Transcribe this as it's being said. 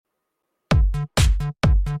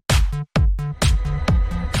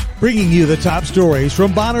Bringing you the top stories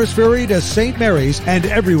from Bonners Ferry to St. Mary's and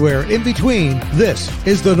everywhere in between, this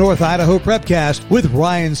is the North Idaho Prepcast with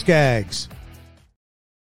Ryan Skaggs.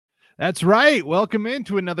 That's right. Welcome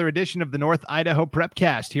into another edition of the North Idaho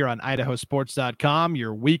Prepcast here on idahosports.com,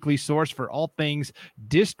 your weekly source for all things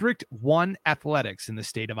District 1 athletics in the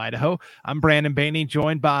state of Idaho. I'm Brandon Bainey,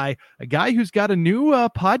 joined by a guy who's got a new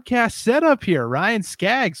podcast setup here, Ryan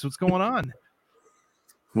Skaggs. What's going on?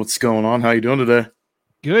 What's going on? How you doing today?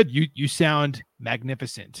 Good. You sound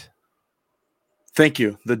magnificent. Thank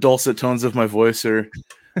you. The dulcet tones of my voice are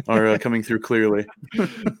coming through clearly.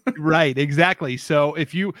 Right, exactly. So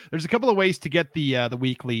there's a couple of ways to get the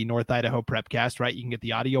weekly North Idaho Prepcast, right? You can get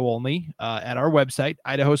the audio only at our website,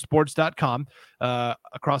 idahosports.com.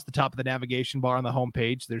 Across the top of the navigation bar on the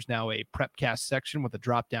homepage, there's now a Prepcast section with a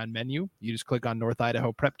drop-down menu. You just click on North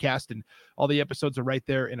Idaho Prepcast, and all the episodes are right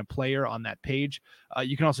there in a player on that page.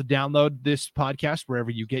 You can also download this podcast wherever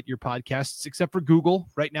you get your podcasts, except for Google.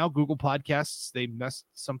 Right now, Google Podcasts, they messed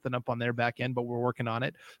something up on their back end, but we're working on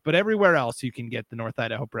it. But everywhere else, you can get the North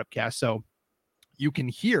Idaho Prepcast. So you can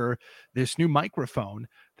hear this new microphone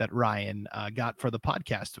that Ryan got for the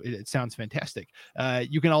podcast. It sounds fantastic.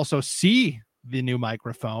 You can also see the new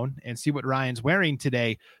microphone and see what Ryan's wearing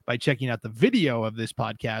today by checking out the video of this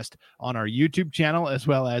podcast on our YouTube channel as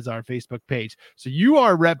well as our Facebook page. So you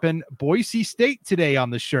are repping Boise State today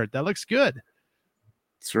on the shirt. That looks good.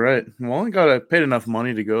 That's right. Well, I paid enough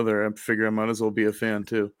money to go there. I figure I might as well be a fan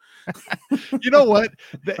too. You know what?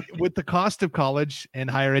 With the cost of college and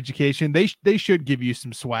higher education, they should give you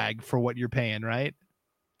some swag for what you're paying, right?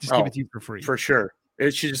 Just give it to you for free. For sure.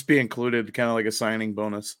 It should just be included, kind of like a signing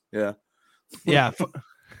bonus. Yeah. Yeah.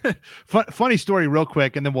 Funny story real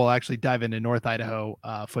quick, and then we'll actually dive into North Idaho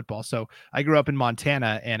football. So I grew up in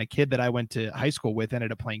Montana, and a kid that I went to high school with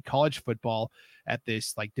ended up playing college football at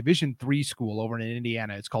this like Division III school over in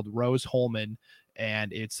Indiana. It's called Rose-Hulman,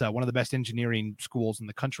 and it's one of the best engineering schools in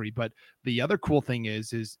the country. But the other cool thing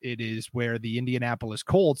is it is where the Indianapolis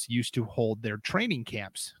Colts used to hold their training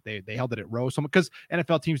camps. They held it at Rose-Hulman because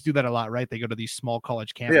NFL teams do that a lot, right? They go to these small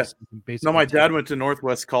college campuses. Yeah. No, my dad went to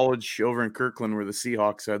Northwest College over in Kirkland where the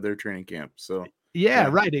Seahawks had their training camp. So yeah,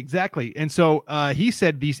 right, exactly. And so he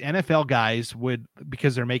said these NFL guys would,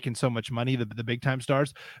 because they're making so much money, the big time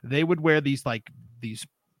stars, they would wear these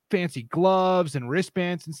fancy gloves and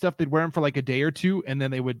wristbands and stuff. They'd wear them for like a day or two, and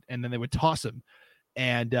then they would toss them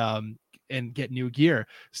and get new gear.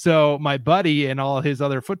 So my buddy and all his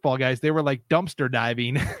other football guys, they were like dumpster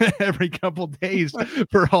diving every couple days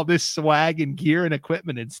for all this swag and gear and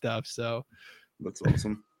equipment and stuff. So that's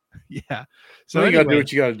awesome. Yeah. So you got to do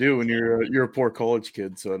what you got to do when you're a poor college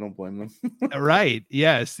kid. So I don't blame them. Right.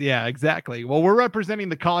 Yes. Yeah, exactly. Well, we're representing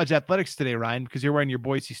the college athletics today, Ryan, because you're wearing your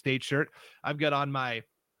Boise State shirt. I've got on my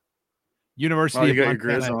University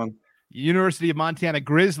of Montana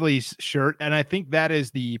Grizzlies shirt. And I think that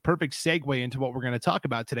is the perfect segue into what we're going to talk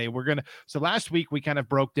about today. So last week we kind of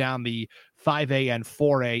broke down the 5A and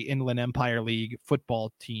 4A Inland Empire League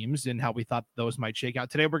football teams and how we thought those might shake out.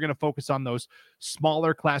 Today we're going to focus on those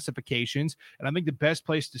smaller classifications. And I think the best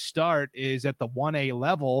place to start is at the 1A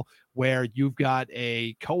level, where you've got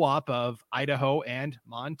a co-op of Idaho and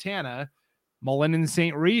Montana, Mullen and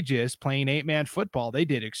St. Regis, playing 8-man football. They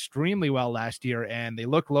did extremely well last year, and they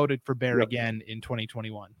look loaded for bear again in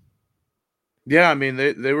 2021. Yeah, I mean,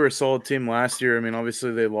 they were a solid team last year. I mean,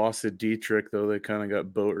 obviously they lost to Dietrich, though. They kind of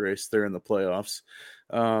got boat raced there in the playoffs.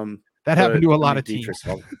 That happened to a lot of teams.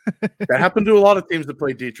 That happened to a lot of teams that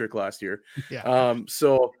played Dietrich last year. Yeah.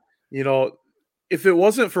 So, if it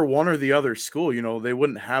wasn't for one or the other school, they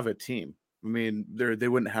wouldn't have a team. I mean, they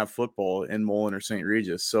wouldn't have football in Mullen or St.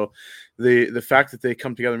 Regis. So the fact that they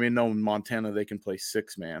come together, I mean, in Montana, they can play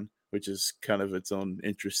 6-man, which is kind of its own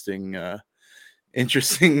interesting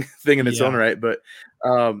thing in its own right. But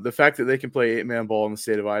the fact that they can play 8-man ball in the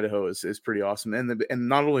state of Idaho is pretty awesome. And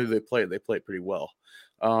not only do they play it pretty well.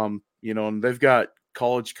 And they've got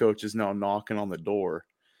college coaches now knocking on the door.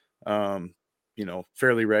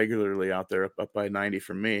 Fairly regularly out there up by 90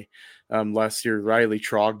 from me. Last year, Riley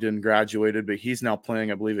Trogdon graduated, but he's now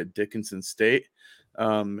playing, I believe, at Dickinson State.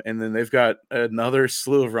 And then they've got another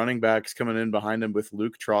slew of running backs coming in behind him with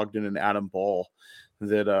Luke Trogdon and Adam Ball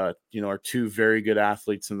that, are two very good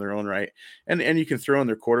athletes in their own right. And you can throw in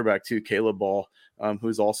their quarterback too, Caleb Ball,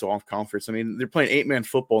 who's also off conference. I mean, they're playing 8-man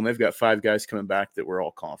football, and they've got 5 guys coming back that were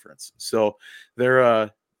all conference. So they're, I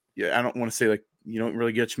don't want to say like, you don't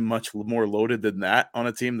really get much more loaded than that on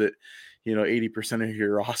a team that, 80% of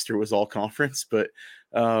your roster was all conference, but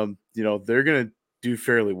they're going to do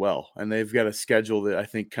fairly well. And they've got a schedule that I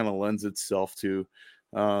think kind of lends itself to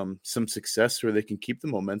some success where they can keep the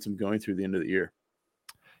momentum going through the end of the year.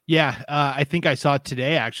 Yeah, I think I saw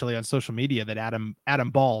today actually on social media that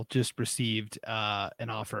Adam Ball just received an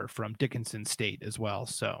offer from Dickinson State as well.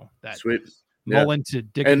 So that Sweet. Yeah. Mullen to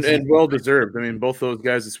Dickinson, And well deserved. I mean, both those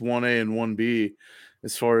guys, it's 1A and 1B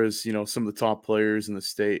as far as, some of the top players in the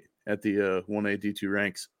state at the 1A D2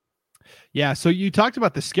 ranks. Yeah, so you talked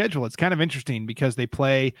about the schedule. It's kind of interesting because they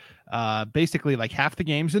play basically like half the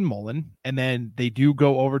games in Mullen, and then they do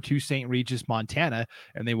go over to St. Regis, Montana,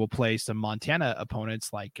 and they will play some Montana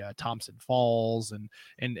opponents like Thompson Falls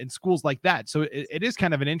and schools like that. So it is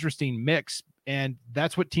kind of an interesting mix, and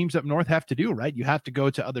that's what teams up north have to do, right? You have to go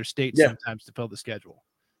to other states sometimes to fill the schedule.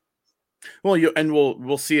 Well,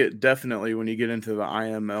 we'll see it definitely when you get into the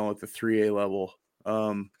IML at the 3A level.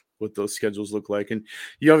 What those schedules look like. And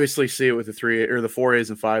you obviously see it with the 3A or the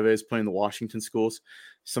 4As and 5As playing the Washington schools.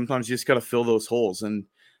 Sometimes you just got to fill those holes. And,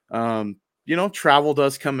 travel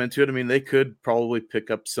does come into it. I mean, they could probably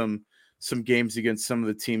pick up some games against some of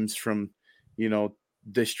the teams from,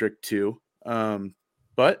 District 2.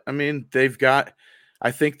 But, I mean,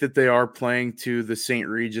 I think that they are playing to the St.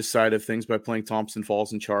 Regis side of things by playing Thompson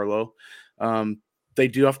Falls and Charlo. They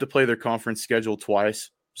do have to play their conference schedule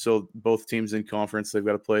twice. So both teams in conference, they've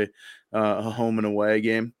got to play a home and away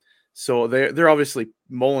game. So they're obviously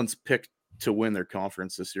Mullen's picked to win their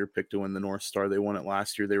conference this year, picked to win the North Star. They won it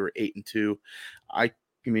last year. They were 8-2. I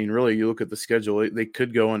mean, really, you look at the schedule, they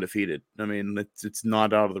could go undefeated. I mean, it's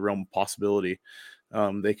not out of the realm of possibility.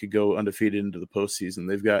 They could go undefeated into the postseason.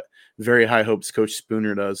 They've got very high hopes. Coach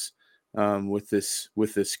Spooner does with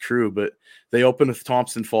this crew, but they open with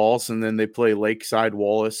Thompson Falls, and then they play Lakeside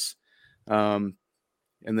Wallace.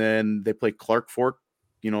 And then they play Clark Fork.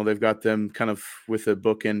 They've got them kind of with a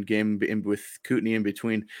bookend game with Kootenai in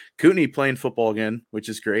between. Kootenai playing football again, which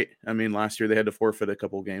is great. I mean, last year they had to forfeit a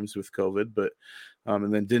couple of games with COVID, but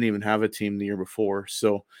and then didn't even have a team the year before.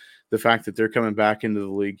 So the fact that they're coming back into the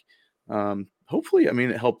league, hopefully, I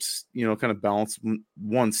mean, it helps, kind of balance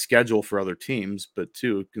one schedule for other teams, but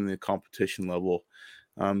two, in the competition level,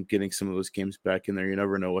 getting some of those games back in there. You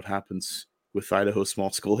never know what happens with Idaho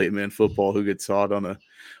small school 8-man football, who gets sawed on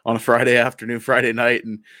a Friday afternoon, Friday night,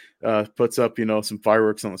 and puts up, some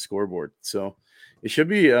fireworks on the scoreboard. So it should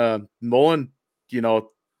be Mullen,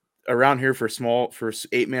 around here for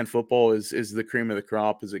 8-man football is the cream of the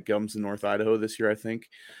crop as it comes to North Idaho this year, I think.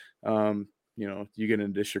 You get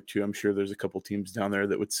in District 2, I'm sure there's a couple teams down there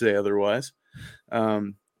that would say otherwise.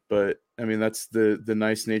 But I mean, that's the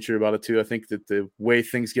nice nature about it too. I think that the way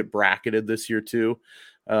things get bracketed this year too,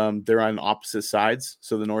 they're on opposite sides.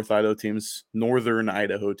 So the Northern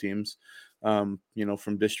Idaho teams,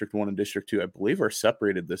 from District 1 and District 2, I believe are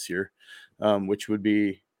separated this year, which would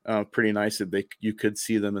be pretty nice that you could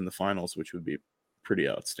see them in the finals, which would be pretty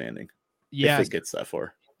outstanding. Yeah, if it gets that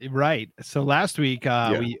far. Right. So last week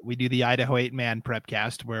we do the Idaho 8-man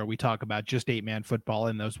prepcast where we talk about just 8-man football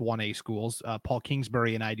in those 1A schools. Paul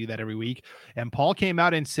Kingsbury and I do that every week. And Paul came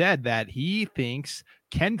out and said that he thinks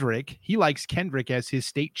he likes Kendrick as his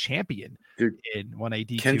state champion. Dude, in 1A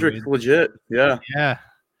D2. Kendrick's legit. Yeah. Yeah.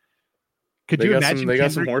 Could you imagine they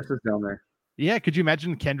got some horses down there. Yeah. Could you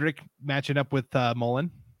imagine Kendrick matching up with Mullen,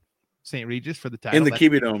 St. Regis for the title? In the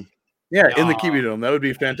Kiwi Dome. Yeah, in the Kiwi Dome. That would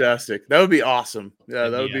be fantastic. That would be awesome. Yeah,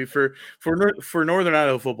 that would be for Northern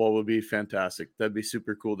Idaho football would be fantastic. That'd be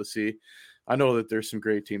super cool to see. I know that there's some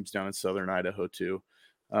great teams down in Southern Idaho too.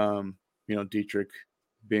 Dietrich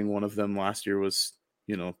being one of them last year was,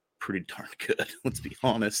 pretty darn good. Let's be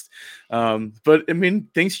honest. But I mean,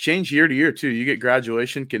 things change year to year too. You get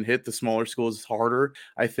graduation can hit the smaller schools harder,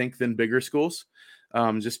 I think, than bigger schools.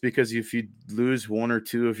 Just because if you lose one or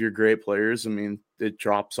two of your great players, I mean, it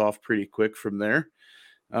drops off pretty quick from there.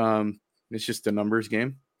 It's just a numbers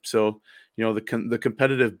game. So, the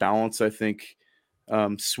competitive balance, I think,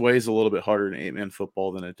 sways a little bit harder in 8-man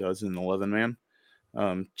football than it does in 11-man.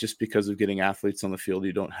 Just because of getting athletes on the field,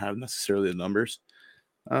 you don't have necessarily the numbers.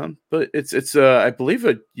 But it's I believe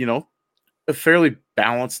a fairly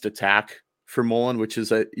balanced attack for Mullen, which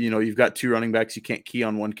is you've got two running backs. You can't key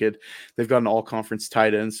on one kid. They've got an all-conference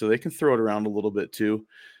tight end, so they can throw it around a little bit too.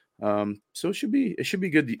 So it should be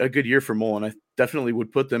a good year for Mullen. I definitely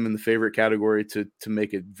would put them in the favorite category to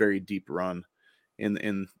make a very deep run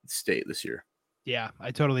in state this year. Yeah,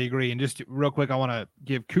 I totally agree. And just real quick, I want to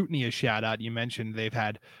give Kootenai a shout out. You mentioned they've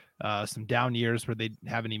had some down years where they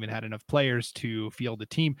haven't even had enough players to field a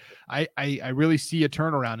team. I really see a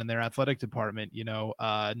turnaround in their athletic department.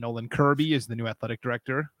 Nolan Kirby is the new athletic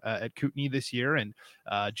director at Kootenai this year, and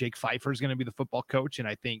Jake Pfeiffer is going to be the football coach. And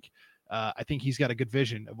I think he's got a good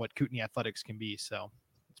vision of what Kootenai athletics can be. So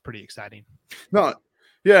it's pretty exciting. No,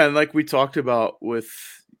 Yeah, and like we talked about with,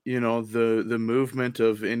 the movement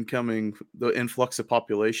of the influx of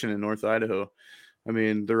population in North Idaho. I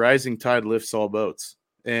mean, the rising tide lifts all boats.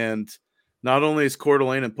 And not only is Coeur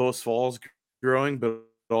d'Alene and Post Falls growing, but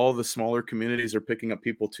all the smaller communities are picking up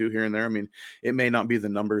people too here and there. I mean, it may not be the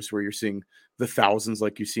numbers where you're seeing the thousands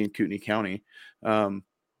like you see in Kootenai County,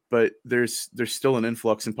 but there's still an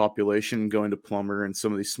influx in population going to Plummer and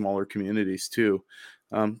some of these smaller communities too.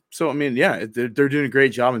 So I mean, yeah, they're doing a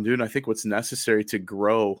great job and doing, I think, what's necessary to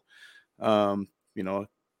grow, um, you know,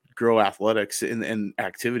 grow athletics and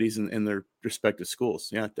activities in their respective schools.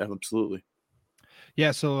 Yeah, absolutely.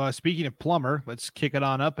 Yeah. So speaking of Plummer, let's kick it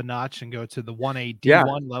on up a notch and go to the 1A Yeah,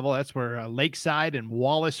 D1 level. That's where Lakeside and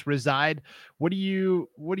Wallace reside. What do you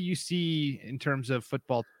see in terms of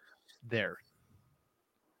football there?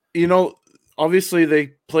 you know, obviously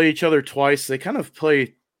they play each other twice. They kind of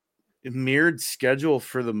play mirrored schedule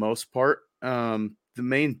for the most part. The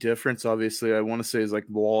main difference, obviously, I want to say is like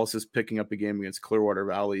Wallace is picking up a game against Clearwater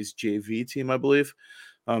Valley's JV team, I believe,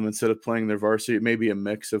 instead of playing their varsity. It may be a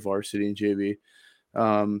mix of varsity and JV.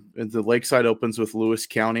 And the Lakeside opens with Lewis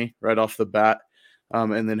County right off the bat,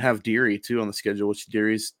 and then have Deary too on the schedule, which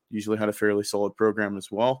Deary's usually had a fairly solid program as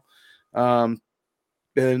well. Um,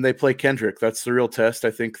 and they play Kendrick. That's the real test.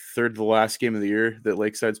 I think third to the last game of the year that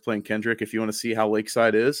Lakeside's playing Kendrick. If you want to see how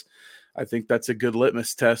Lakeside is, I think that's a good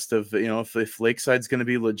litmus test of, if Lakeside's going to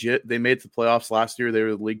be legit. They made the playoffs last year. They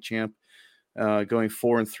were the league champ, going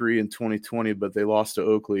 4-3 in 2020, but they lost to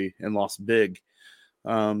Oakley and lost big.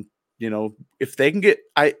 If they can get,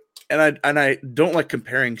 I don't like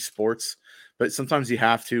comparing sports, but sometimes you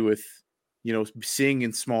have to with, seeing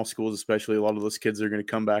in small schools, especially a lot of those kids are going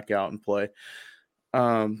to come back out and play.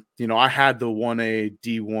 I had the 1A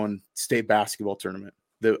D1 state basketball tournament.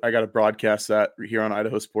 I got to broadcast that here on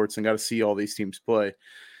Idaho Sports and got to see all these teams play.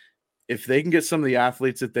 If they can get some of the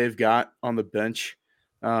athletes that they've got on the bench,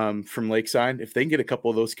 from Lakeside, if they can get a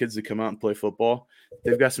couple of those kids to come out and play football,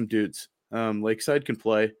 they've got some dudes. Lakeside can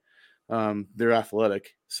play. They're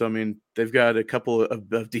athletic. So, I mean, they've got a couple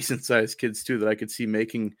of decent sized kids too that I could see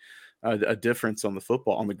making a difference on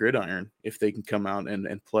the gridiron if they can come out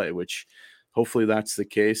and play, which hopefully that's the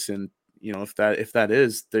case. And, if that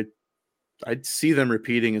is, I'd see them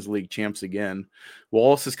repeating as league champs again.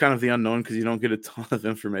 Wallace is kind of the unknown because you don't get a ton of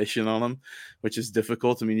information on them, which is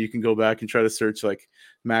difficult. I mean, you can go back and try to search like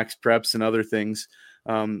max preps and other things.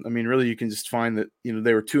 I mean, really, you can just find that,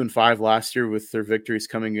 they were 2-5 last year with their victories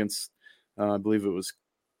coming against, I believe it was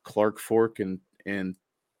Clark Fork and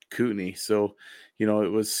Kootenai. So,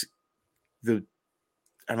 it was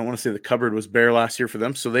I don't want to say the cupboard was bare last year for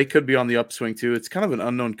them. So they could be on the upswing too. It's kind of an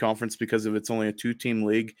unknown conference because of it's only a 2-team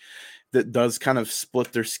league that does kind of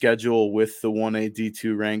split their schedule with the 1A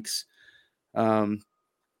D2 ranks.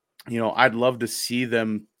 I'd love to see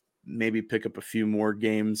them maybe pick up a few more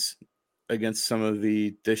games against some of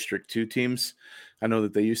the District 2 teams. I know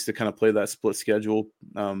that they used to kind of play that split schedule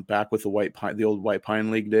back with the old White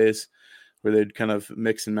Pine League days, where they'd kind of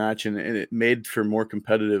mix and match, and it made for more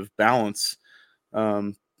competitive balance.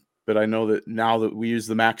 But I know that now that we use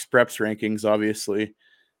the max preps rankings, obviously,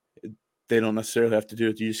 they don't necessarily have to do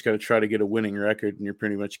it. You just got to try to get a winning record, and you're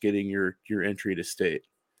pretty much getting your entry to state.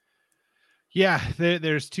 Yeah,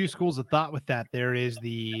 there's two schools of thought with that. There is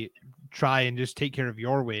the try and just take care of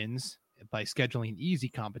your wins by scheduling easy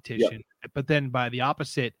competition. Yep. But then by the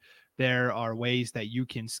opposite, there are ways that you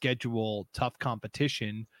can schedule tough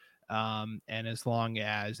competition. And as long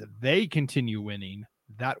as they continue winning,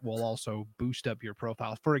 that will also boost up your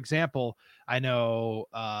profile. For example, I know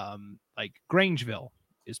like Grangeville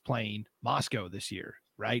is playing Moscow this year,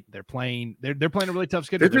 right? They're playing a really tough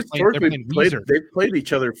schedule. They've played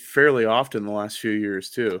each other fairly often the last few years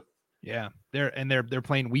too. Yeah, they're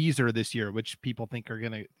playing Weiser this year, which people think are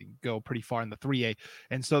going to go pretty far in the 3A.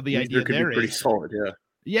 And so the idea there is pretty solid, yeah.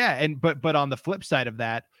 Yeah, and but on the flip side of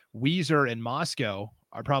that, Weiser and Moscow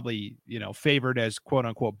are probably, favored as quote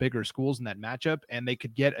unquote bigger schools in that matchup, and they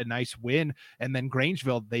could get a nice win. And then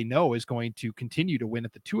Grangeville, they know, is going to continue to win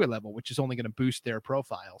at the 2A level, which is only going to boost their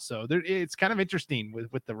profile. So it's kind of interesting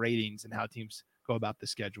with the ratings and how teams go about the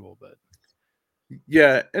schedule. But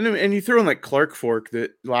yeah, and you throw in like Clark Fork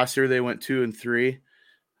that last year they went 2-3.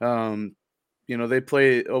 They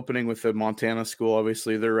play opening with the Montana school.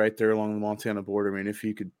 Obviously, they're right there along the Montana border. I mean, if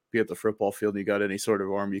you could be at the football field and you got any sort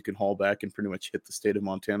of arm, you can haul back and pretty much hit the state of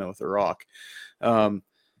Montana with a rock.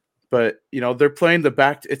 But they're playing the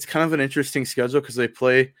back. It's kind of an interesting schedule because they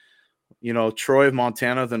play, Troy,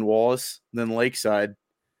 Montana, then Wallace, then Lakeside,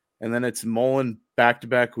 and then it's Mullen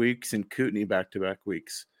back-to-back weeks and Kootenai back-to-back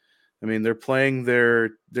weeks. I mean, they're playing their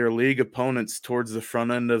league opponents towards the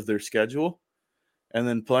front end of their schedule. and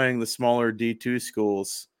then playing the smaller D2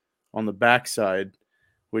 schools on the backside,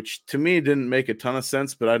 which to me didn't make a ton of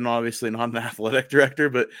sense, but I'm obviously not an athletic director,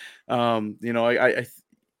 but I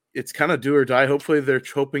it's kind of do or die. Hopefully they're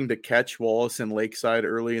hoping to catch Wallace and Lakeside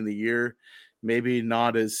early in the year, maybe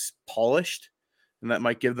not as polished, and that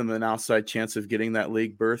might give them an outside chance of getting that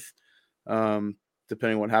league berth,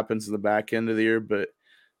 depending on what happens in the back end of the year. But,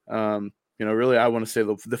 really, I want to say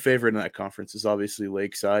the favorite in that conference is obviously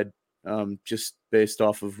Lakeside, just based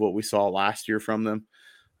off of what we saw last year from them,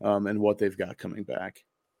 and what they've got coming back.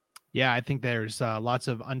 Yeah, I think there's lots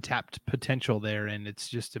of untapped potential there, and it's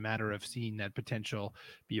just a matter of seeing that potential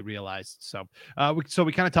be realized. So,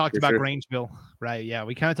 we kind of talked about Grangeville, right? Yeah,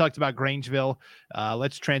 we kind of talked about Grangeville.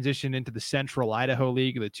 Let's transition into the Central Idaho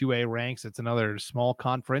League, the 2A ranks. It's another small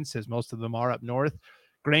conference, as most of them are up north.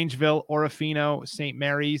 Grangeville, Orofino, St.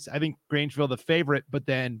 Mary's. I think Grangeville the favorite, but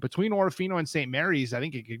then between Orofino and St. Mary's, I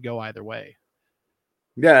think it could go either way.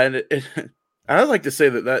 Yeah, and I would like to say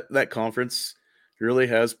that conference really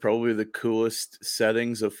has probably the coolest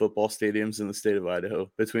settings of football stadiums in the state of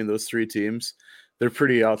Idaho. Between those three teams, they're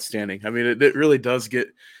pretty outstanding. I mean, it really does get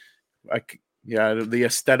the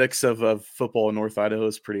aesthetics of football in North Idaho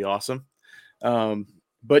is pretty awesome.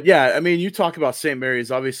 But yeah, I mean, you talk about St.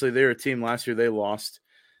 Mary's. Obviously, they were a team last year. They lost,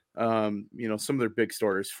 some of their big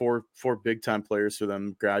starters. Four big time players for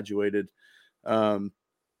them graduated.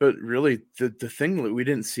 But really, the thing that we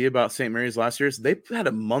didn't see about St. Mary's last year is they had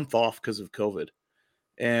a month off because of COVID.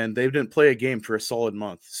 And they didn't play a game for a solid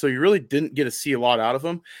month. So you really didn't get to see a lot out of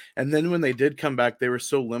them. And then when they did come back, they were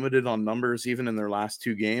so limited on numbers, even in their last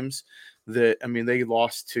two games, that, I mean, they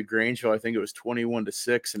lost to Grangeville. I think it was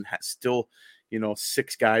 21-6, and still,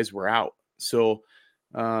 6 guys were out. So,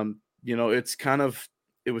 it was kind of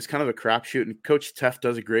a crapshoot. And Coach Teff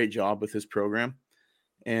does a great job with his program.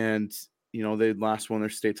 And, they last won their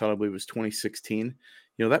state title, I believe it was 2016.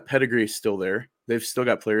 That pedigree is still there. They've still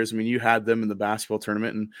got players. I mean, you had them in the basketball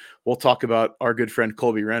tournament, and we'll talk about our good friend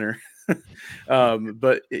Colby Renner.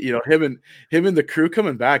 But him and the crew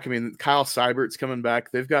coming back. I mean, Kyle Seibert's coming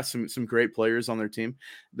back. They've got some great players on their team.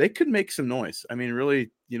 They could make some noise. I mean,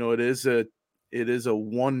 really, it is a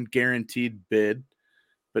one guaranteed bid.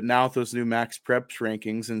 But now with those new Max Preps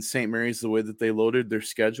rankings and St. Mary's, the way that they loaded their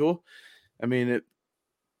schedule, I mean,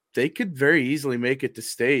 they could very easily make it to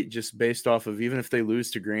state just based off of, even if they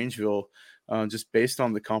lose to Grangeville, just based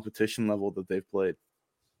on the competition level that they've played.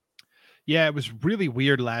 Yeah, it was really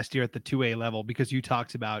weird last year at the 2A level because you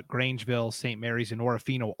talked about Grangeville, St. Mary's, and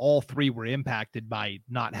Orofino. All three were impacted by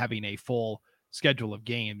not having a full schedule of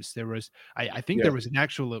games. There was, I think there was an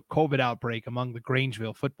actual COVID outbreak among the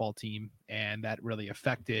Grangeville football team, and that really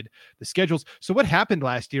affected the schedules. So what happened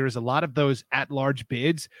last year is a lot of those at-large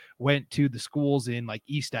bids went to the schools in like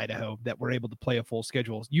East Idaho that were able to play a full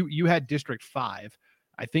schedule. You had District 5.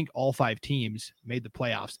 I think all 5 teams made the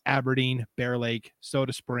playoffs: Aberdeen, Bear Lake,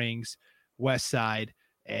 Soda Springs, West Side,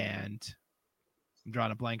 and I'm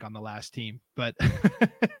drawing a blank on the last team, but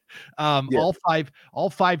all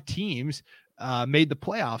five teams made the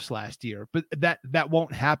playoffs last year. But that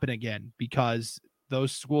won't happen again because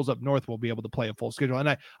those schools up north will be able to play a full schedule. And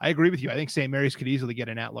I agree with you. I think St. Mary's could easily get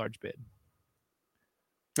an at-large bid.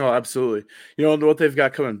 Oh, absolutely. What they've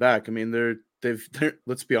got coming back. I mean, they're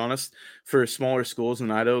let's be honest, for smaller schools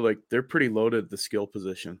in Idaho, like they're pretty loaded at the skill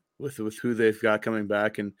position with who they've got coming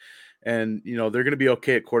back, and they're going to be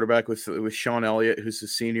okay at quarterback with Sean Elliott, who's a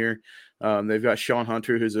senior. They've got Sean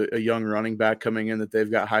Hunter, who's a young running back coming in that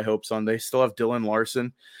they've got high hopes on. They still have Dylan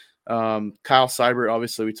Larson, Kyle Seibert,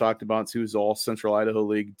 obviously we talked about, who's all Central Idaho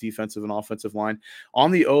League defensive and offensive line.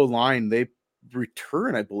 On the O line, they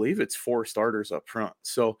return, I believe it's 4 starters up front,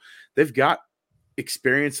 so they've got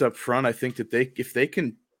experience up front. I think that if they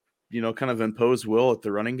can, kind of impose will at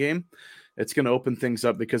the running game, it's going to open things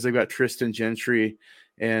up because they've got Tristan Gentry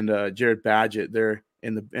and Jared Badgett there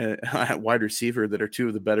in the wide receiver that are 2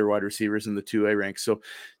 of the better wide receivers in the 2A ranks. So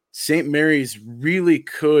St. Mary's really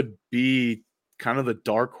could be kind of the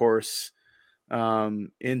dark horse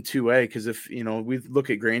in 2A, because if we look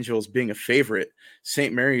at Grangeville as being a favorite,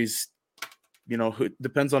 St. Mary's, who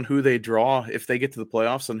depends on who they draw. If they get to the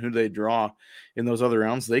playoffs and who they draw in those other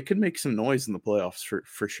rounds, they could make some noise in the playoffs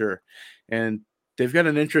for sure. And they've got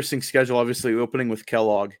an interesting schedule, obviously opening with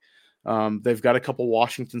Kellogg. They've got a couple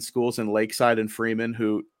Washington schools in Lakeside and Freeman,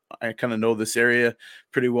 who I kind of know this area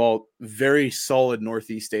pretty well. Very solid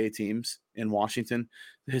Northeast A teams in Washington.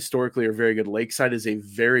 Historically are very good. Lakeside is a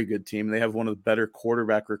very good team. They have one of the better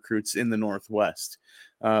quarterback recruits in the Northwest.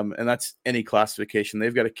 And that's any classification.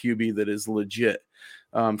 They've got a QB that is legit.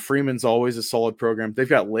 Freeman's always a solid program. They've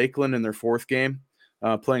got Lakeland in their 4th game.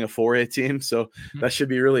 playing a 4A team. So that should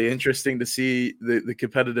be really interesting to see the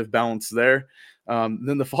competitive balance there.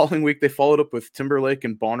 Then the following week, they followed up with Timberlake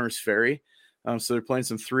and Bonners Ferry. So they're playing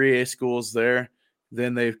some 3A schools there.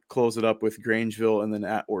 Then they close it up with Grangeville and then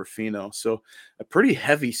at Orfino. So a pretty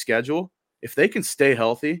heavy schedule. If they can stay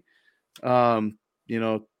healthy, you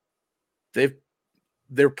know,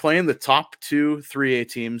 they're playing the top 2 3A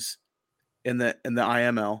teams in the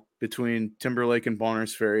IML between Timberlake and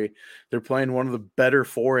Bonners Ferry. They're playing one of the better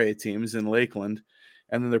 4A teams in Lakeland,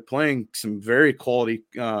 and then they're playing some very quality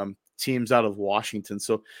teams out of Washington.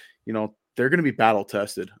 So, you know, they're going to be battle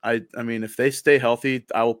tested. I mean, if they stay healthy,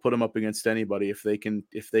 I will put them up against anybody. If they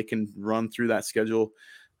can run through that schedule,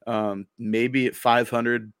 maybe at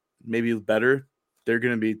 500, maybe better, they're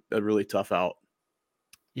going to be a really tough out.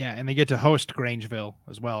 Yeah, and they get to host Grangeville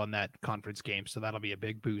as well in that conference game, so that'll be a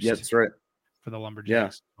big boost. Yeah, that's right. For the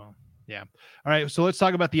Lumberjacks. Yeah. Well, yeah. All right. So let's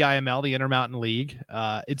talk about the IML, the Intermountain League.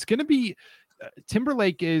 It's going to be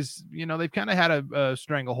Timberlake is, you know, they've kind of had a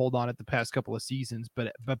stranglehold on it the past couple of seasons,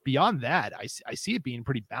 but beyond that, I see it being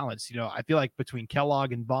pretty balanced. You know, I feel like between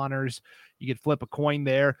Kellogg and Bonners, you could flip a coin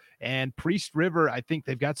there, and Priest River, I think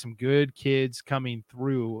they've got some good kids coming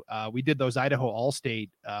through. We did those Idaho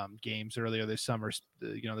All-State games earlier this summer.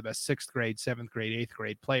 You know, the best 6th grade, 7th grade, 8th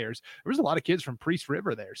grade players. There was a lot of kids from Priest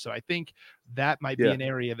River there, so I think that might be an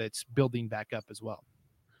area that's building back up as well.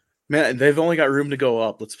 Man, they've only got room to go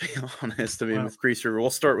up. Let's be honest. I mean, with Priest River, we'll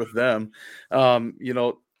start with them. You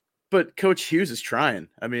know, but Coach Hughes is trying.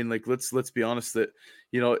 I mean, like let's be honest that,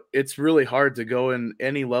 you know, it's really hard to go in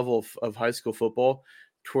any level of high school football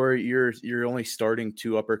to where you're only starting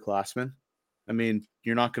 2 upperclassmen. I mean,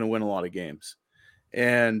 you're not going to win a lot of games.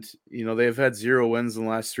 And, you know, they've had 0 wins in the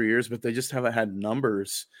last 3 years, but they just haven't had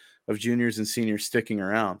numbers of juniors and seniors sticking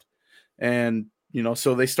around. And, you know,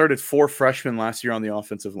 so they started 4 freshmen last year on the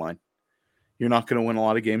offensive line. You're not going to win a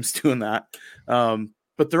lot of games doing that.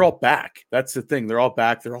 But they're all back. That's the thing. They're all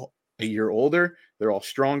back. They're all a year older. They're all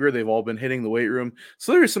stronger. They've all been hitting the weight room.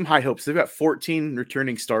 So there's some high hopes. They've got 14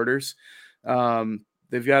 returning starters.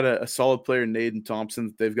 They've got a solid player, Naden Thompson,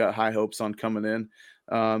 that they've got high hopes on coming in.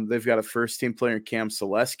 They've got a first-team player, Cam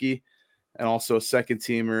Selesky, and also a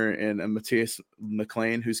second-teamer in Matthias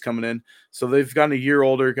McLean, who's coming in. So they've gotten a year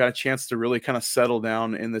older, got a chance to really kind of settle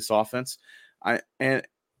down in this offense.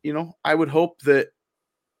 You know, I would hope that,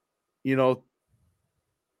 you know,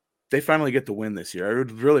 they finally get the win this year. I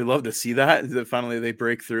would really love to see that finally they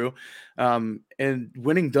break through. And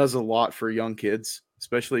winning does a lot for young kids,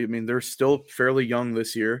 especially, I mean, they're still fairly young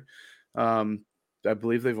this year. I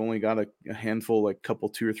believe they've only got a handful, like couple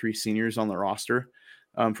 2 or 3 seniors on the roster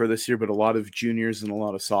for this year, but a lot of juniors and a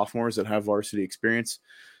lot of sophomores that have varsity experience.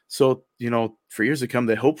 So, you know, for years to come,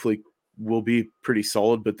 they hopefully will be pretty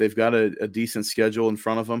solid, but they've got a decent schedule in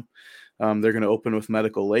front of them. They're going to open with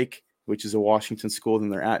Medical Lake, which is a Washington school. Then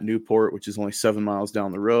they're at Newport, which is only 7 miles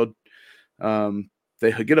down the road.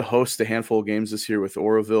 They get to host a handful of games this year with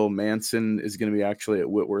Oroville. Manson is going to be actually at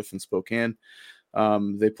Whitworth and Spokane.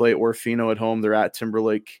 They play at Orfino at home. They're at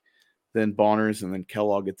Timberlake, then Bonners, and then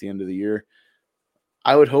Kellogg at the end of the year.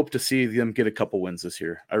 I would hope to see them get a couple wins this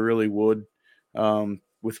year. I really would.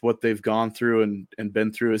 With what they've gone through and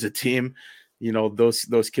been through as a team, you know,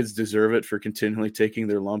 those kids deserve it for continually taking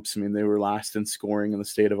their lumps. I mean, they were last in scoring in the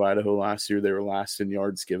state of Idaho last year. They were last in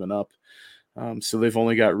yards given up. So they've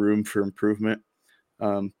only got room for improvement.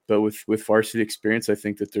 But with varsity experience, I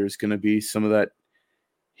think that there's going to be some of that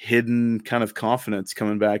hidden kind of confidence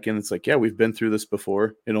coming back in. It's like, yeah, we've been through this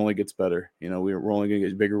before. It only gets better. You know, we're only going to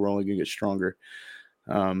get bigger. We're only going to get stronger.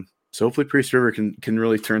 So hopefully Priest River can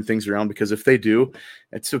really turn things around, because if they do,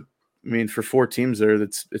 for 4 teams there,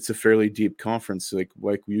 it's a fairly deep conference.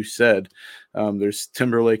 Like you said, there's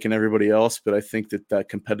Timberlake and everybody else, but I think that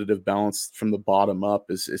competitive balance from the bottom up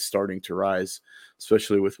is starting to rise,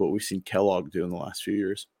 especially with what we've seen Kellogg do in the last few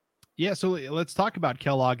years. Yeah. So let's talk about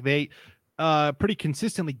Kellogg. They pretty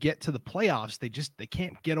consistently get to the playoffs. They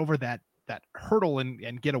can't get over that hurdle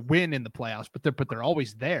and get a win in the playoffs, but they're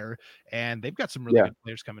always there, and they've got some really good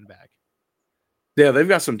players coming back. Yeah, they've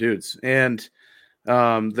got some dudes, and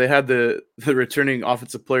they had the returning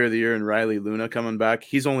offensive player of the year in Riley Luna coming back.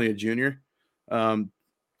 He's only a junior. I've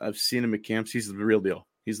seen him at camps. He's the real deal.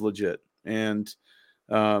 He's legit, and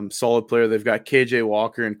solid player. They've got KJ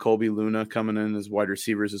Walker and Colby Luna coming in as wide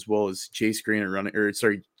receivers, as well as Jace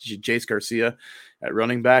Garcia at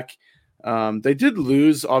running back. They did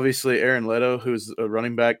lose, obviously, Aaron Leto, who's a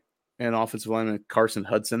running back, and offensive lineman Carson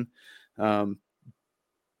Hudson.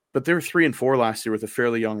 But they were 3-4 last year with a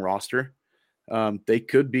fairly young roster. They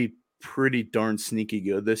could be pretty darn sneaky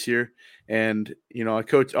good this year. And, you know,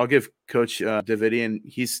 I'll give Coach Davidian,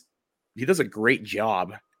 he's a great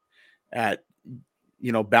job at,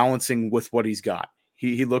 balancing with what he's got.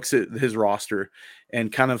 He looks at his roster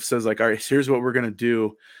and kind of says like, all right, here's what we're going to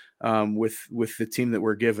do with the team that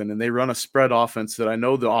we're given. And they run a spread offense that I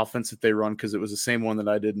know the offense that they run, because it was the same one that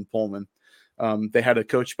I did in Pullman. They had a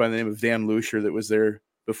coach by the name of Dan Lucier that was there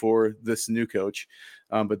before this new coach.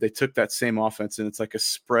 But they took that same offense, and it's like a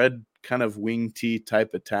spread kind of wing T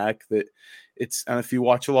type attack and if you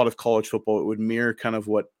watch a lot of college football, it would mirror kind of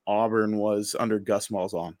what Auburn was under Gus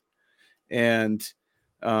Malzahn. And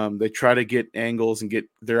they try to get angles and get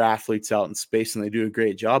their athletes out in space, and they do a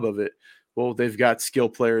great job of it. Well, they've got skill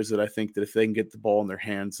players that I think that if they can get the ball in their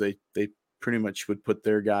hands, they pretty much would put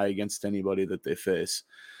their guy against anybody that they face.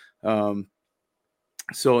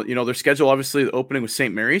 So, their schedule, obviously, the opening with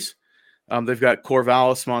St. Mary's. They've got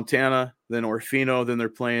Corvallis, Montana, then Orfino. Then they're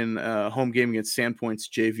playing a home game against Sandpoint's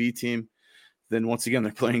JV team. Then once again,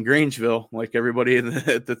 they're playing Grangeville, like everybody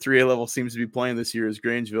at the 3A level seems to be playing this year is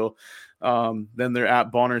Grangeville. Then they're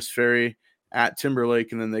at Bonners Ferry, at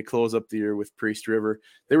Timberlake, and then they close up the year with Priest River.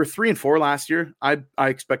 They were 3-4 last year. I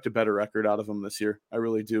expect a better record out of them this year. I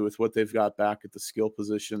really do, with what they've got back at the skill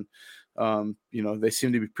position. They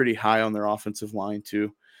seem to be pretty high on their offensive line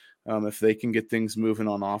too. If they can get things moving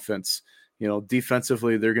on offense,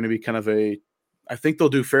 defensively, they're going to be kind of I think they'll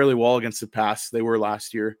do fairly well against the pass. They were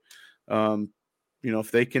last year.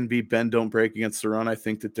 If they can be bend, don't break against the run, I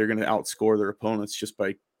think that they're going to outscore their opponents just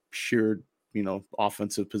by sheer,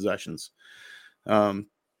 offensive possessions.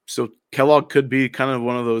 So Kellogg could be kind of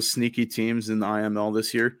one of those sneaky teams in the IML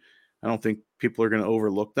this year. I don't think people are going to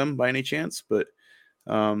overlook them by any chance, but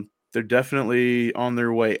they're definitely on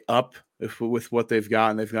their way up with what they've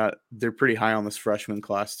got, and they're pretty high on this freshman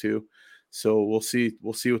class too. So we'll see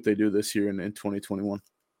what they do this year in 2021.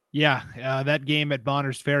 Yeah, that game at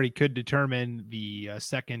Bonners Ferry could determine the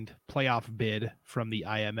second playoff bid from the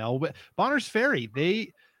IML. But Bonners Ferry,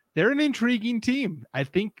 they're an intriguing team. I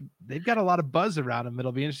think they've got a lot of buzz around them.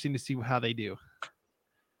 It'll be interesting to see how they do.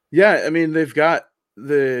 Yeah, I mean, they've got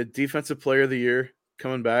the defensive player of the year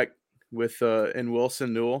coming back with in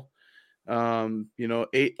Wilson Newell.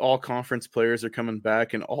 8 all-conference players are coming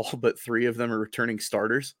back, and all but 3 of them are returning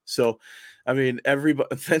starters. So, I mean,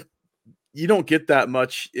 everybody you don't get that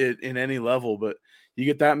much in any level, but you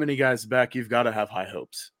get that many guys back, you've got to have high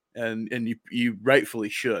hopes, and you rightfully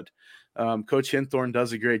should. Coach Hinthorn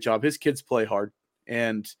does a great job. His kids play hard,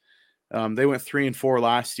 and they went 3-4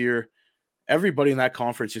 last year. Everybody in that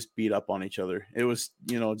conference just beat up on each other. It was,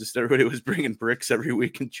 just everybody was bringing bricks every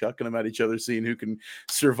week and chucking them at each other, seeing who can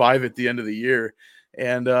survive at the end of the year.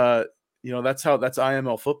 And, that's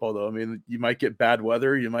IML football, though. I mean, you might get bad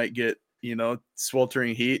weather. You might get,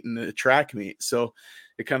 sweltering heat and a track meet. So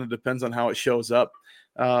it kind of depends on how it shows up.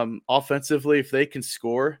 Offensively, if they can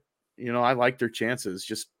score, I like their chances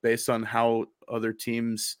just based on how other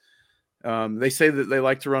teams, they say that they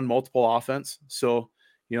like to run multiple offense. So,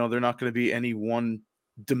 they're not going to be any one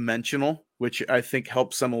dimensional, which I think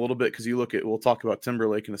helps them a little bit. Cause we'll talk about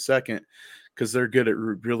Timberlake in a second, cause they're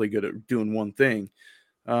really good at doing one thing.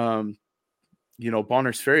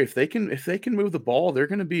 Bonners Ferry, if they can move the ball, they're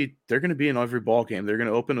going to be in every ball game. They're going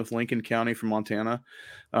to open with Lincoln County from Montana.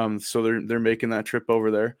 So they're making that trip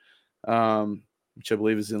over there, which I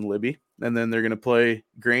believe is in Libby. And then they're going to play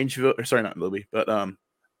Grangeville, or sorry, not Libby, but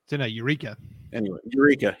it's in Eureka. Anyway,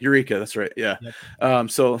 Eureka. That's right. Yeah. Yep.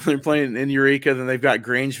 So they're playing in Eureka. Then they've got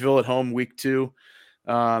Grangeville at home week 2.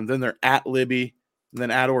 Then they're at Libby. Then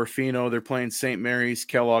at Orfino, they're playing St. Mary's,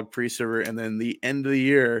 Kellogg, Priest River. And then the end of the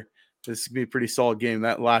year, this could be a pretty solid game.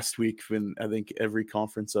 That last week, when I think every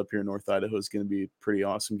conference up here in North Idaho is going to be a pretty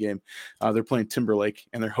awesome game. They're playing Timberlake,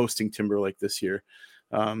 and they're hosting Timberlake this year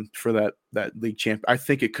for that league champ. I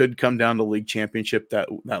think it could come down to league championship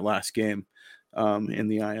that last game in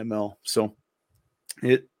the IML. So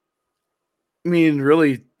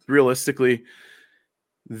really realistically,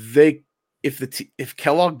 if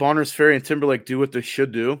Kellogg, Bonners Ferry, and Timberlake do what they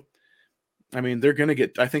should do, I mean,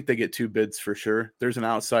 I think they get 2 bids for sure. There's an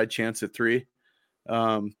outside chance at 3,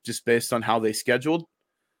 just based on how they scheduled.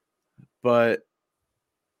 But,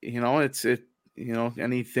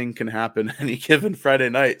 anything can happen any given Friday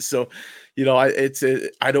night. So,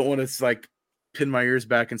 I don't want to like pin my ears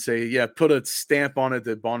back and say, yeah, put a stamp on it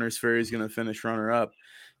that Bonners Ferry is going to finish runner up.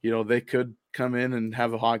 They could come in and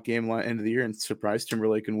have a hot game end of the year and surprise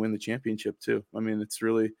Timberlake and win the championship too. I mean, it's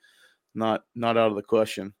really not out of the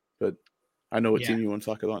question, but I know what team you want to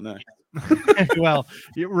talk about next. Well,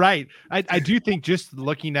 you're right. I do think, just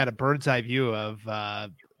looking at a bird's eye view of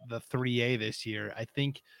the 3A this year, I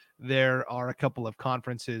think there are a couple of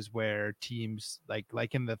conferences where teams like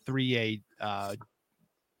in the 3A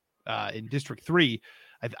in District 3,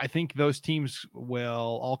 I think those teams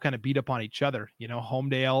will all kind of beat up on each other.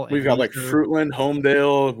 Homedale. We've got like Fruitland,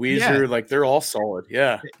 Homedale, Weiser, like they're all solid.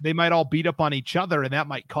 Yeah. They might all beat up on each other, and that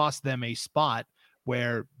might cost them a spot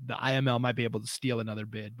where the IML might be able to steal another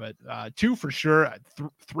bid. But 2 for sure,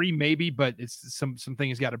 3 maybe, but it's some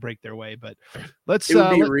things got to break their way. But let's it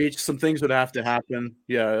would be reached. Some things would have to happen.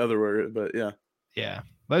 Yeah, otherwise, but yeah. Yeah.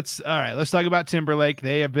 Let's talk about Timberlake.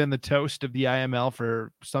 They have been the toast of the IML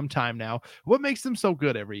for some time now. What makes them so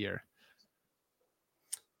good every year?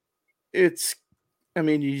 It's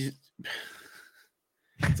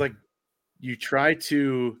like you try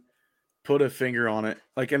to put a finger on it.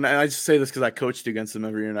 Like, and I just say this because I coached against them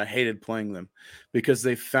every year and I hated playing them because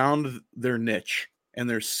they found their niche and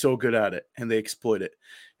they're so good at it and they exploit it.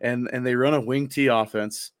 And they run a wing T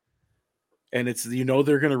offense. And it's, they're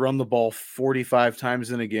going to run the ball 45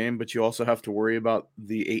 times in a game, but you also have to worry about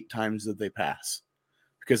the 8 times that they pass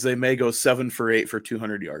because they may go 7 for 8 for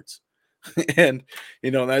 200 yards. And,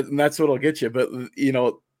 that's what'll get you. But,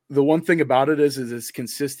 the one thing about it is it's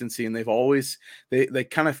consistency. And they've always, they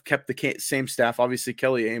kind of kept the same staff. Obviously,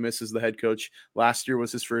 Kelly Amos is the head coach. Last year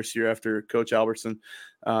was his first year after Coach Albertson,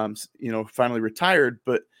 finally retired.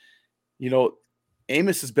 But,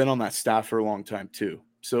 Amos has been on that staff for a long time too.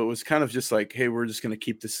 So it was kind of just like, hey, we're just going to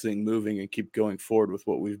keep this thing moving and keep going forward with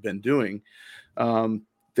what we've been doing.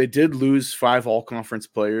 They did lose 5 all-conference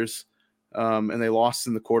players, and they lost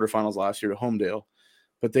in the quarterfinals last year to Homedale.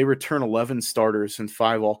 But they return 11 starters and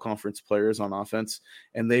 5 all-conference players on offense,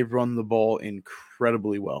 and they run the ball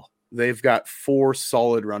incredibly well. They've got 4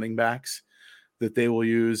 solid running backs that they will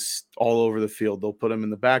use all over the field. They'll put them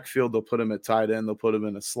in the backfield. They'll put them at tight end. They'll put them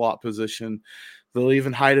in a slot position. They'll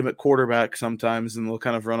even hide him at quarterback sometimes, and they'll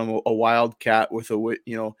kind of run him a wildcat with in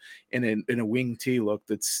a wing T look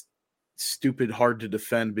that's stupid hard to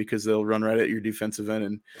defend because they'll run right at your defensive end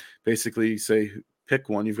and basically say, pick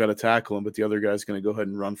one, you've got to tackle him, but the other guy's going to go ahead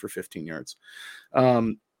and run for 15 yards.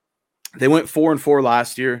 They went 4-4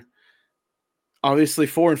 last year. Obviously,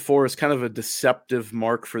 4-4 is kind of a deceptive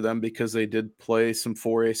mark for them because they did play some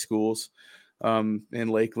 4A schools in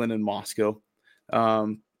Lakeland and Moscow.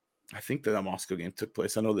 I think that Moscow game took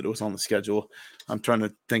place. I know that it was on the schedule. I'm trying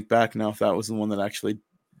to think back now if that was the one that actually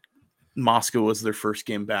Moscow was their first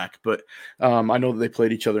game back. But I know that they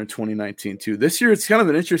played each other in 2019 too. This year, it's kind of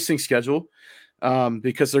an interesting schedule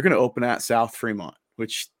because they're going to open at South Fremont,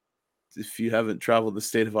 which if you haven't traveled the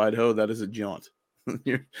state of Idaho, that is a jaunt.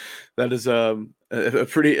 That is a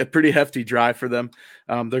pretty hefty drive for them.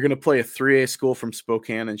 They're going to play a 3A school from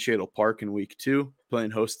Spokane and Shadle Park in week 2,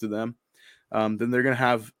 playing host to them. Then they're going to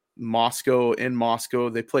have Moscow in Moscow.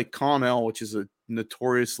 They play Connell, which is a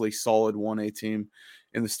notoriously solid 1A team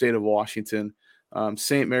in the state of Washington.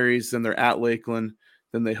 St. Mary's, then they're at Lakeland.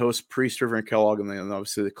 Then they host Priest River and Kellogg, and then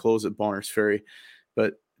obviously they close at Bonners Ferry.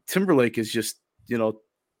 But Timberlake is just,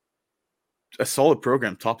 a solid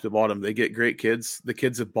program top to bottom. They get great kids. The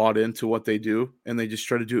kids have bought into what they do, and they just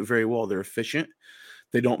try to do it very well. They're efficient.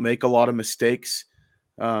 They don't make a lot of mistakes.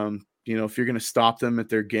 If you're going to stop them at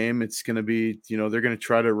their game, it's going to be, they're going to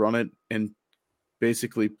try to run it and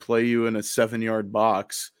basically play you in a 7-yard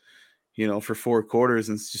box, for 4 quarters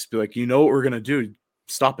and just be like, what we're going to do,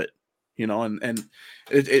 stop it, and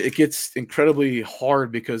it gets incredibly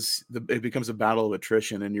hard because it becomes a battle of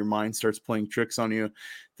attrition and your mind starts playing tricks on you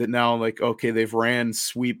that now like, okay, they've ran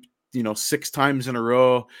sweep, 6 times in a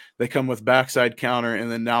row. They come with backside counter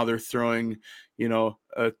and then now they're throwing,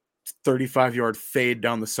 a 35-yard fade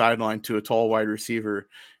down the sideline to a tall wide receiver,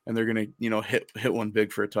 and they're going to, hit one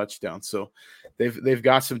big for a touchdown. So they've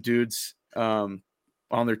got some dudes on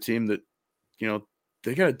their team that,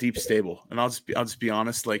 they got a deep stable. And I'll just be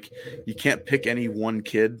honest, like you can't pick any one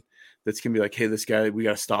kid that's going to be like, hey, this guy, we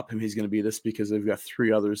got to stop him. He's going to beat us, because they've got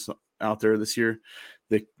 3 others out there this year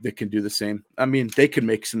that can do the same. I mean, they could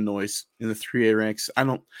make some noise in the 3A ranks. I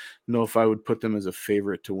don't know if I would put them as a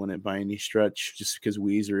favorite to win it by any stretch, just because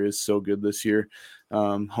Weiser is so good this year.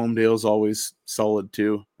 Homedale's always solid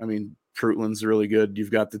too. I mean, Fruitland's really good. You've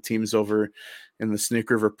got the teams over in the Snake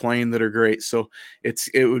River Plain that are great. So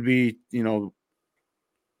it would be,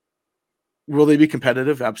 will they be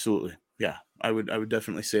competitive? Absolutely. Yeah, I would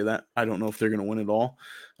definitely say that. I don't know if they're going to win it all,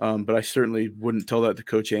 but I certainly wouldn't tell that to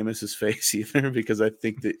Coach Amos's face either, because I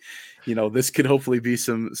think that, this could hopefully be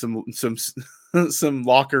some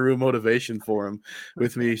locker room motivation for him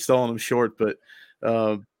with me selling him short. But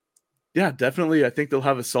yeah, definitely, I think they'll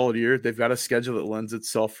have a solid year. They've got a schedule that lends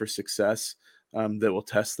itself for success that will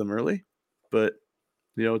test them early, but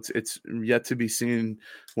it's yet to be seen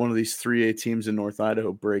one of these 3A teams in North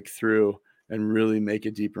Idaho break through and really make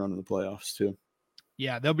a deep run in the playoffs too.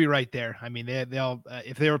 Yeah, they'll be right there. I mean, they'll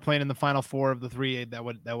if they were playing in the Final Four of the 3A,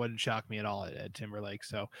 that wouldn't shock me at all at Timberlake.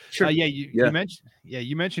 So, Sure. you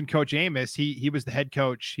mentioned Coach Amos. He was the head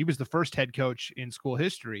coach. He was the first head coach in school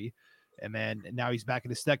history, and then now he's back in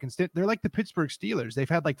his second stint. They're like the Pittsburgh Steelers. They've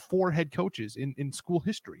had like 4 head coaches in school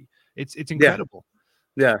history. It's incredible.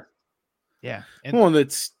 Yeah. And Well, and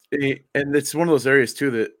it's one of those areas too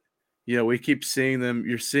that, we keep seeing them.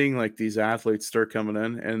 You're seeing like these athletes start coming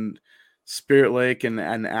in, and Spirit Lake and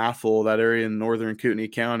Athol, that area in northern Kootenai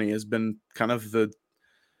County, has been kind of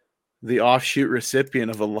the offshoot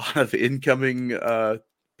recipient of a lot of incoming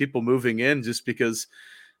people moving in, just because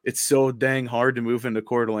it's so dang hard to move into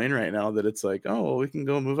Coeur d'Alene right now that it's like, oh, well, we can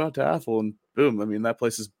go move out to Athol, and boom. I mean, that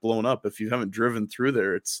place is blown up. If you haven't driven through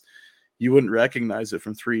there, you wouldn't recognize it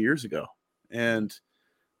from 3 years ago. And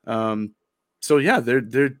so yeah, they're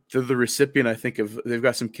the recipient, I think, of. They've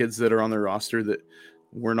got some kids that are on their roster that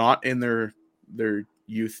were not in their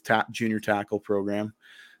youth junior tackle program,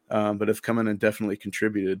 but have come in and definitely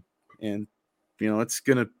contributed. And it's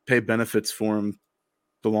going to pay benefits for them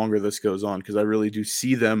the longer this goes on, because I really do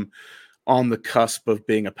see them on the cusp of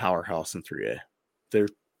being a powerhouse in 3A.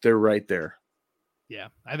 They're right there. Yeah,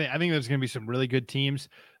 I think there's going to be some really good teams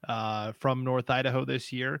from North Idaho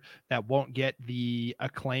this year that won't get the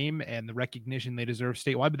acclaim and the recognition they deserve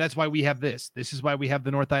statewide. But that's why we have this. This is why we have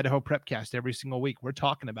the North Idaho Prepcast every single week. We're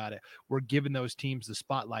talking about it. We're giving those teams the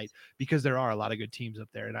spotlight because there are a lot of good teams up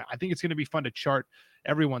there. And I think it's going to be fun to chart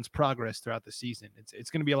everyone's progress throughout the season. It's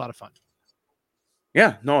going to be a lot of fun.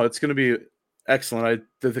 Yeah, no, it's going to be excellent.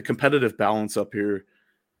 The competitive balance up here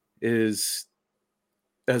is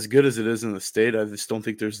as good as it is in the state. I just don't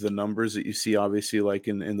think there's the numbers that you see, obviously, like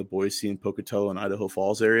in the Boise and Pocatello and Idaho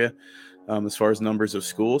Falls area, as far as numbers of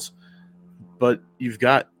schools. But you've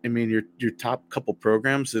got, your top couple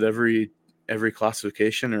programs at every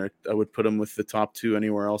classification, or I would put them with the top 2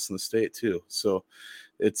 anywhere else in the state too. So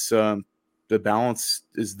it's the balance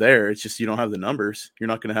is there. It's just you don't have the numbers. You're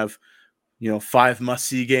not going to have 5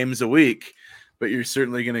 must-see games a week, but you're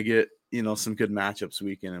certainly going to get some good matchups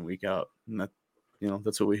week in and week out, and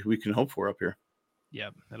that's what we can hope for up here.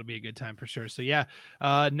 Yeah, that'll be a good time for sure. So yeah,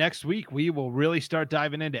 next week we will really start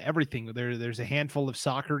diving into everything. There's a handful of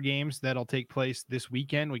soccer games that'll take place this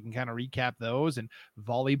weekend. We can kind of recap those, and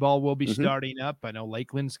volleyball will be starting up. I know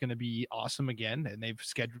Lakeland's going to be awesome again, and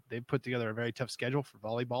they've put together a very tough schedule for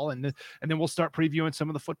volleyball, and then we'll start previewing some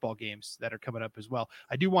of the football games that are coming up as well.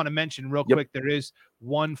 I do want to mention real quick, there's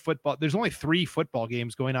only 3 football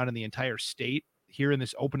games going on in the entire state here in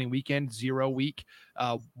this opening weekend, 0 week.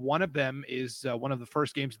 One of them is one of the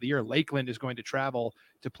first games of the year. Lakeland is going to travel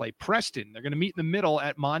to play Preston. They're going to meet in the middle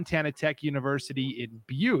at Montana Tech University in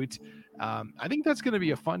Butte. I think that's going to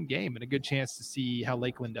be a fun game and a good chance to see how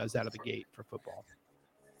Lakeland does out of the gate for football.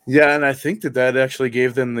 Yeah, and I think that actually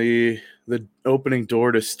gave them the opening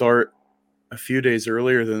door to start a few days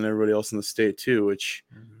earlier than everybody else in the state too, which,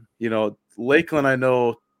 Lakeland, I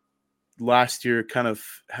know, last year kind of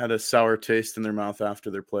had a sour taste in their mouth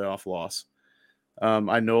after their playoff loss.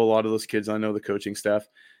 I know a lot of those kids. I know the coaching staff.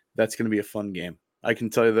 That's going to be a fun game. I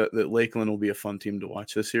can tell you that Lakeland will be a fun team to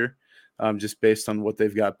watch this year, just based on what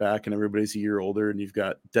they've got back, and everybody's a year older, and you've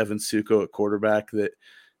got Devin Suko at quarterback that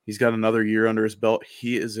he's got another year under his belt.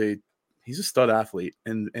 He's a stud athlete,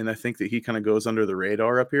 and I think that he kind of goes under the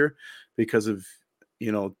radar up here because of,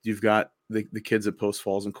 you've got the kids at Post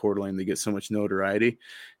Falls and Coeur d'Alene. They get so much notoriety.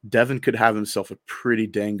 Devin could have himself a pretty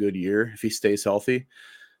dang good year if he stays healthy.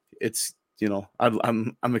 It's,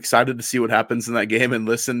 I'm excited to see what happens in that game and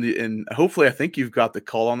listen. And hopefully, I think you've got the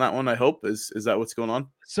call on that one. I hope is that what's going on?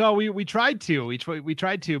 So we tried to,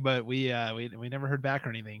 but we never heard back or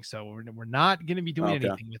anything. So we're not going to be doing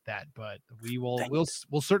anything with that. But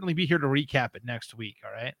we'll certainly be here to recap it next week.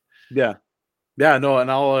 All right. Yeah, no, and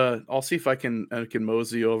I'll see if I can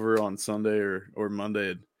mosey over on Sunday or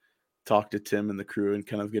Monday and talk to Tim and the crew and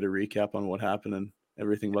kind of get a recap on what happened and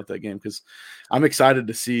everything about that game, because I'm excited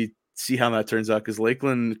to see how that turns out, because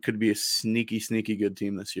Lakeland could be a sneaky good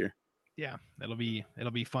team this year. Yeah, it'll be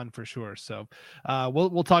fun for sure. So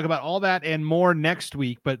we'll talk about all that and more next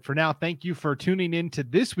week. But for now, thank you for tuning in to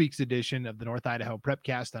this week's edition of the North Idaho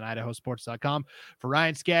Prepcast on idahosports.com. For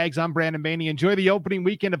Ryan Skaggs, I'm Brandon Baney. Enjoy the opening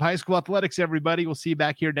weekend of high school athletics, everybody. We'll see you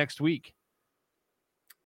back here next week.